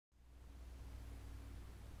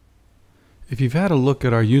If you've had a look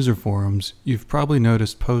at our user forums, you've probably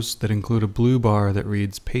noticed posts that include a blue bar that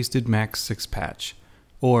reads Pasted Max 6 patch,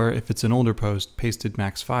 or if it's an older post, Pasted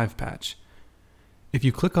Max 5 patch. If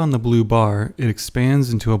you click on the blue bar, it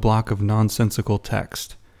expands into a block of nonsensical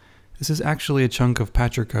text. This is actually a chunk of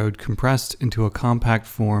patcher code compressed into a compact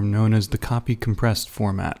form known as the copy compressed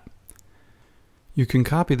format. You can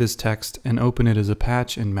copy this text and open it as a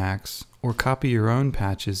patch in Max, or copy your own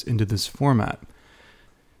patches into this format.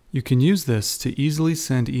 You can use this to easily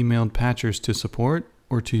send emailed patchers to support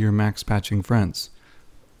or to your Max patching friends.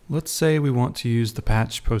 Let's say we want to use the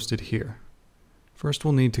patch posted here. First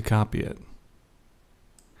we'll need to copy it.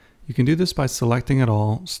 You can do this by selecting it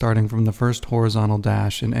all, starting from the first horizontal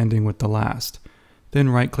dash and ending with the last, then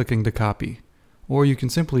right-clicking to copy. Or you can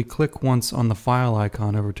simply click once on the file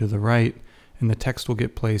icon over to the right and the text will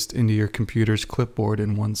get placed into your computer's clipboard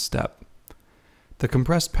in one step. The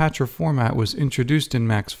compressed patcher format was introduced in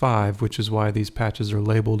Max 5, which is why these patches are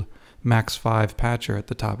labeled Max 5 Patcher at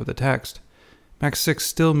the top of the text. Max 6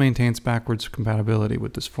 still maintains backwards compatibility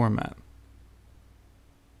with this format.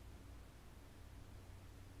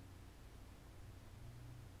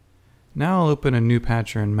 Now I'll open a new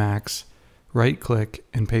patcher in Max, right-click,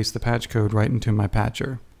 and paste the patch code right into my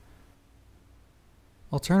patcher.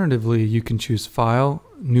 Alternatively, you can choose File,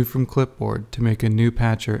 New from Clipboard to make a new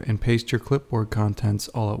patcher and paste your clipboard contents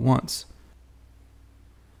all at once.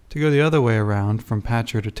 To go the other way around, from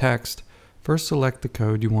patcher to text, first select the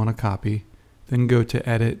code you want to copy, then go to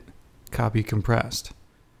Edit, Copy Compressed.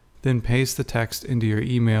 Then paste the text into your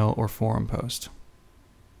email or forum post.